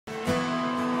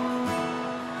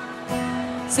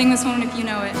Sing this one if you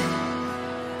know it.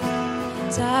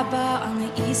 Dive out on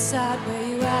the east side, where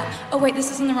you at? Oh wait, this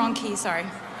is in the wrong key, sorry.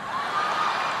 1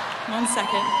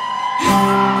 second.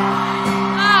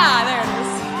 Ah, there it is.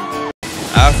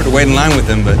 I offered to wait in line with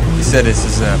him, but he said this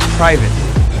is private.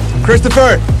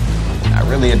 Christopher! I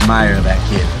really admire that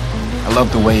kid. I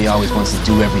love the way he always wants to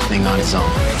do everything on his own.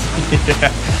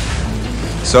 Yeah.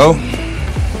 So?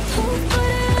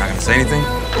 Not gonna say anything?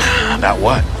 About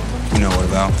what? You know what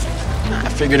about? I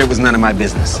figured it was none of my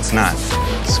business. It's not.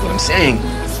 That's what I'm saying.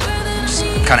 Just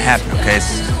kind of happened, okay?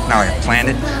 It's not like I planned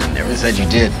it. I never said you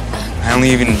did. I only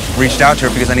even reached out to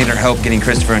her because I needed her help getting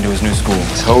Christopher into his new school.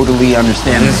 Totally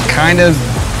understand. And this kind of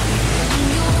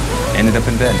ended up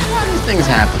in bed. Why do these things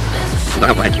happen? It's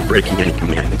not like you're breaking any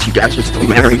commandments. You guys are still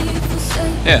married.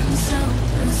 Yeah.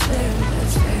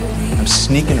 I'm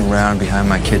sneaking around behind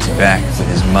my kid's back with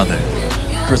his mother.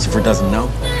 Christopher doesn't know?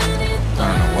 I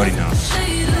don't know what he knows.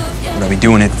 Would I be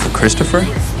doing it for Christopher?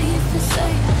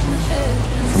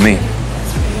 For me?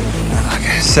 Look,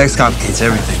 sex complicates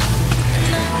everything.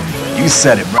 You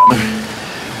said it, brother.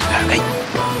 Hey.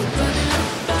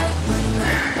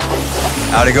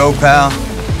 How'd it go, pal?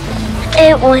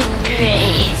 It went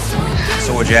great.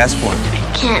 So what'd you ask for?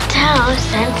 Can't tell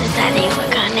since deciding to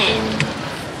work on it.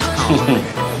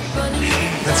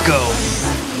 Let's go.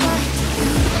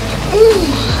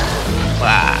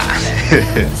 Wow.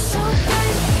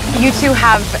 You two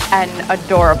have an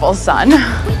adorable son.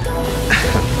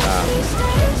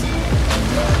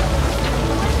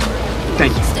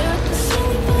 Thank you.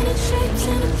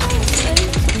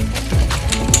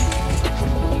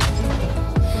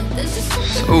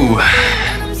 So,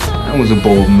 that was a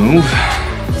bold move.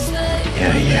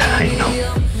 Yeah, I know.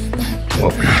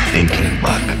 What were you thinking,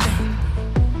 Buck?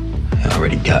 I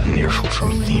already got an earful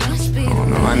from Athena. Oh,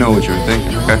 no, I know what you were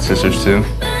thinking. I got sisters, too.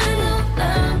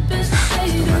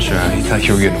 I'm not sure how you thought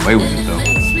you were getting away with it, though.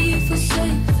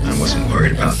 I wasn't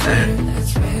worried about that.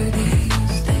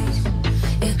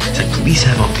 The police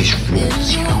have all these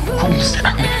rules, you know, rules that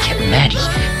are gonna get Maddie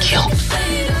killed.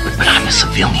 But I'm a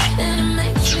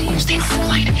civilian. Those rules, they don't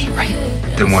apply to me, right?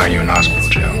 Then why are you in hospital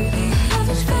jail?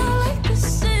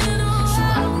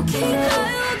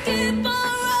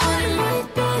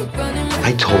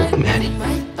 I told Maddie.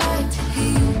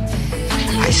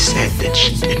 I said that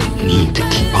she didn't need to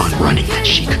keep on running, that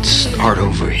she could start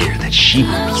over here, that she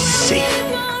would be safe.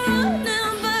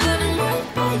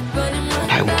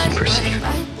 I will keep her safe.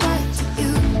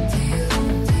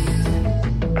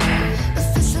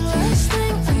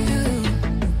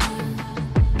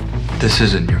 This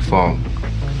isn't your fault.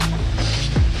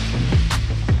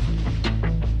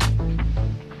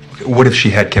 What if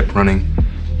she had kept running?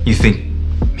 You think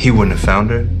he wouldn't have found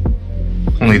her?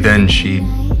 Only then she'd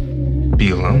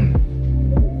be alone.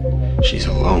 She's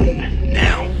alone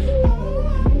now.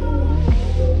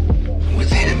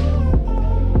 With him.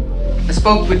 I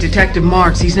spoke with Detective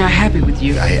Marks. He's not happy with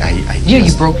you. Yeah,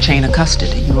 you broke chain of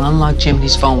custody. You unlocked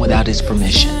Chimney's phone without his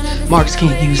permission. Marks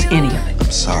can't use any of it.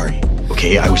 I'm sorry.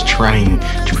 Okay, I was trying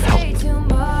to help.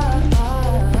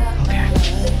 Okay.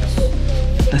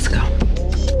 Let's go.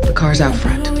 The car's out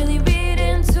front.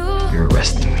 You're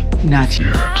arresting me. Not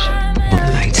yet.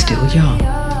 The night's still young.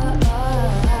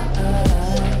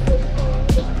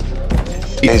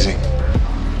 Amazing.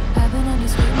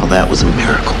 Well, that was a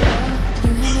miracle.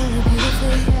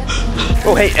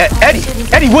 Oh, hey, Eddie!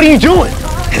 Eddie, what are you doing?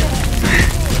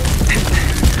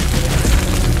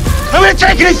 I'm gonna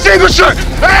take an extinguisher!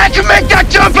 I can make that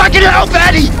jump! I can help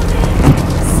Eddie!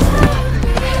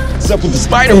 What's up with the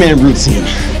Spider-Man routine?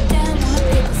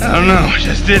 I don't know, I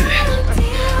just did it.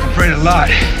 I prayed a lot.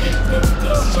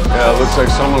 Yeah, it looks like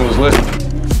someone was listening.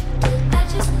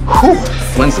 Whew.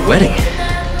 When's the wedding?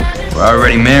 We're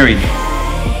already married.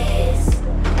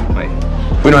 Wait,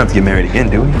 we don't have to get married again,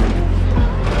 do we?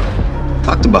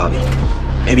 Talk to Bobby.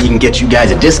 Maybe he can get you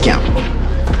guys a discount.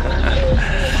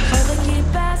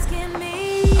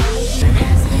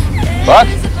 Buck?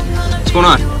 What's going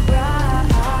on?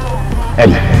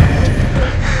 Eddie.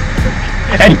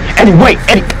 Eddie, wait,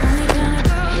 Eddie!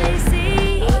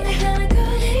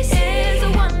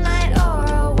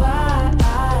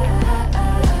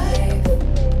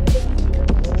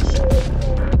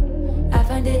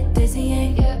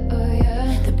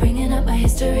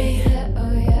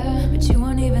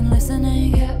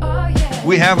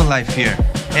 We have a life here,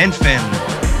 and family.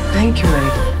 Thank you,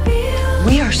 Eddie.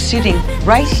 We are sitting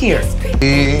right here.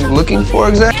 Looking for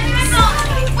exactly?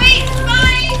 Wait,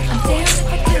 bye!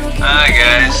 Hi,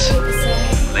 guys.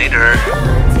 Later.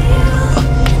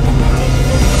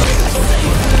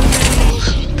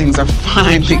 Things are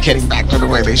finally getting back to the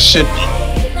way they should be.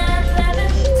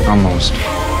 Almost.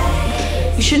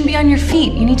 You shouldn't be on your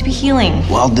feet. You need to be healing.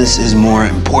 Well, this is more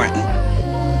important.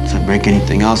 If I break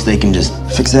anything else, they can just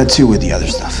fix that too with the other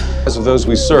stuff. As of those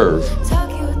we serve,